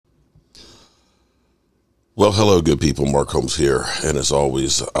Well, hello, good people. Mark Holmes here. And as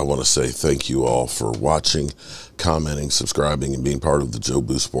always, I want to say thank you all for watching, commenting, subscribing, and being part of the Joe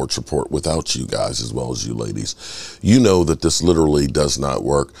Boo Sports Report. Without you guys, as well as you ladies, you know that this literally does not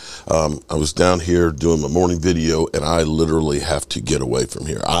work. I was down here doing my morning video, and I literally have to get away from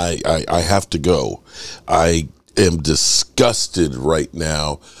here. I have to go. I am disgusted right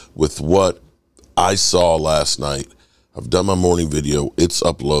now with what I saw last night. I've done my morning video, it's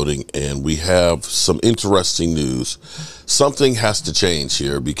uploading, and we have some interesting news. Something has to change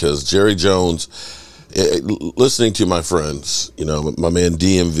here because Jerry Jones, listening to my friends, you know, my man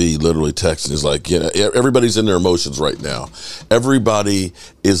DMV literally texting is like, you know, everybody's in their emotions right now. Everybody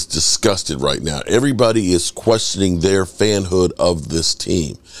is disgusted right now. Everybody is questioning their fanhood of this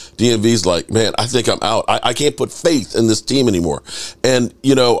team. DMV's like, man, I think I'm out. I can't put faith in this team anymore. And,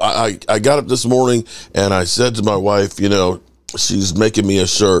 you know, I got up this morning and I said to my wife, you know, she's making me a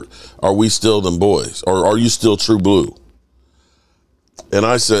shirt. Are we still them boys? Or are you still true blue? And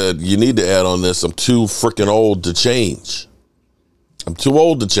I said, you need to add on this. I'm too freaking old to change. I'm too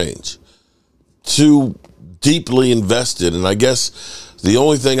old to change. Too deeply invested. And I guess the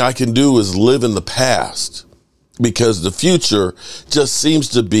only thing I can do is live in the past, because the future just seems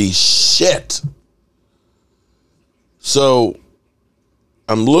to be shit. So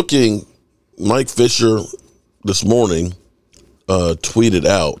I'm looking, Mike Fisher this morning tweeted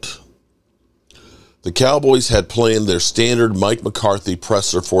out, the Cowboys had planned their standard Mike McCarthy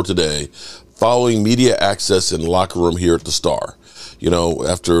presser for today, following media access in the locker room here at the Star. You know,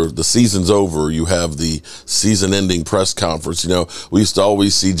 after the season's over, you have the season-ending press conference. You know, we used to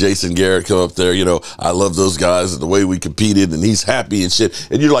always see Jason Garrett come up there. You know, I love those guys and the way we competed, and he's happy and shit.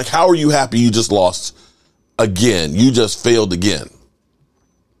 And you're like, how are you happy? You just lost again. You just failed again.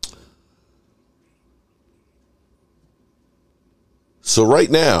 So right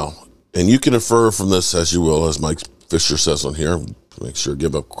now, and you can infer from this as you will, as Mike Fisher says on here, make sure to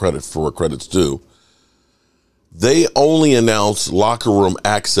give up credit for where credit's due. They only announced locker room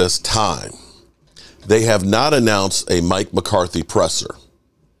access time. They have not announced a Mike McCarthy presser.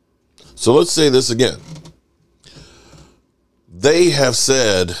 So let's say this again. They have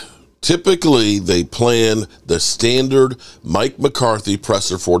said typically they plan the standard Mike McCarthy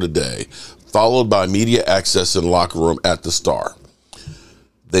presser for today, followed by media access in locker room at the Star.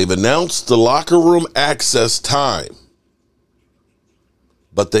 They've announced the locker room access time,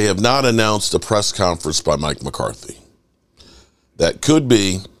 but they have not announced a press conference by Mike McCarthy. That could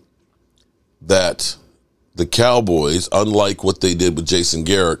be that the Cowboys, unlike what they did with Jason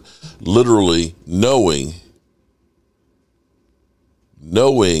Garrett, literally knowing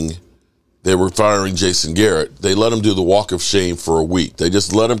they were firing Jason Garrett, they let him do the walk of shame for a week. They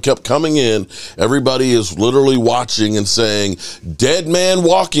just let him keep coming in. Everybody is literally watching and saying, dead man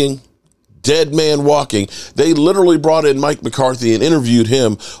walking. Dead man walking. They literally brought in Mike McCarthy and interviewed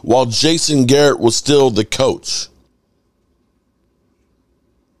him while Jason Garrett was still the coach.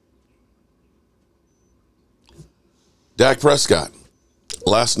 Dak Prescott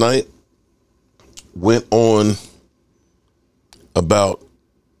last night went on about,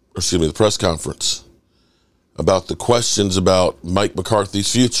 the press conference about the questions about Mike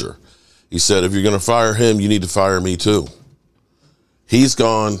McCarthy's future. He said, if you're going to fire him, you need to fire me too. He's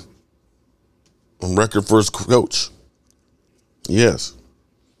gone on record for his coach. Yes.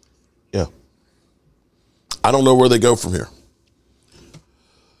 Yeah. I don't know where they go from here.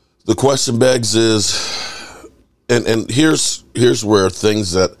 The question begs is, and here's where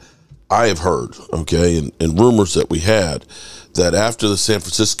things that I have heard, okay, and rumors that we had, that after the San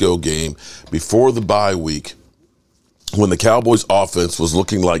Francisco game, before the bye week, when the Cowboys offense was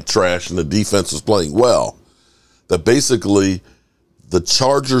looking like trash and the defense was playing well, that basically the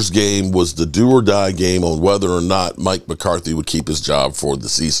Chargers game was the do-or-die game on whether or not Mike McCarthy would keep his job for the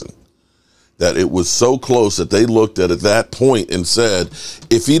season. That it was so close that they looked at that point and said,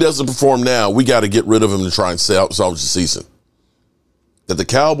 if he doesn't perform now, we got to get rid of him to try and salvage the season. That the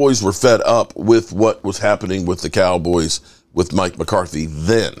Cowboys were fed up with what was happening with the Cowboys with Mike McCarthy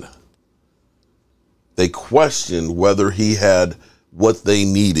then. They questioned whether he had what they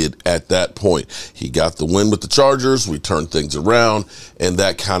needed at that point. He got the win with the Chargers, we turned things around, and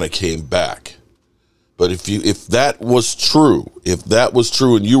that kind of came back. But if that was true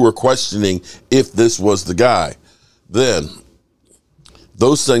and you were questioning if this was the guy, then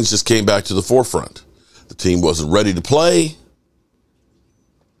those things just came back to the forefront. The team wasn't ready to play.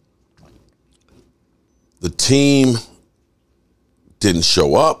 The team didn't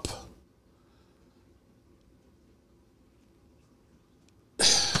show up.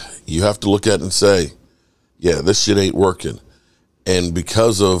 You have to look at it and say, yeah, this shit ain't working. And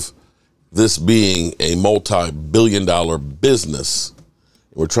because of this being a multi-billion-dollar business,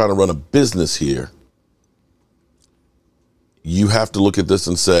 we're trying to run a business here, you have to look at this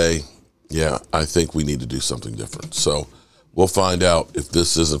and say, yeah, I think we need to do something different. So we'll find out if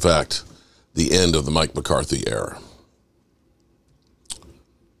this is, in fact, the end of the Mike McCarthy era.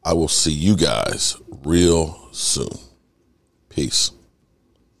 I will see you guys real soon. Peace.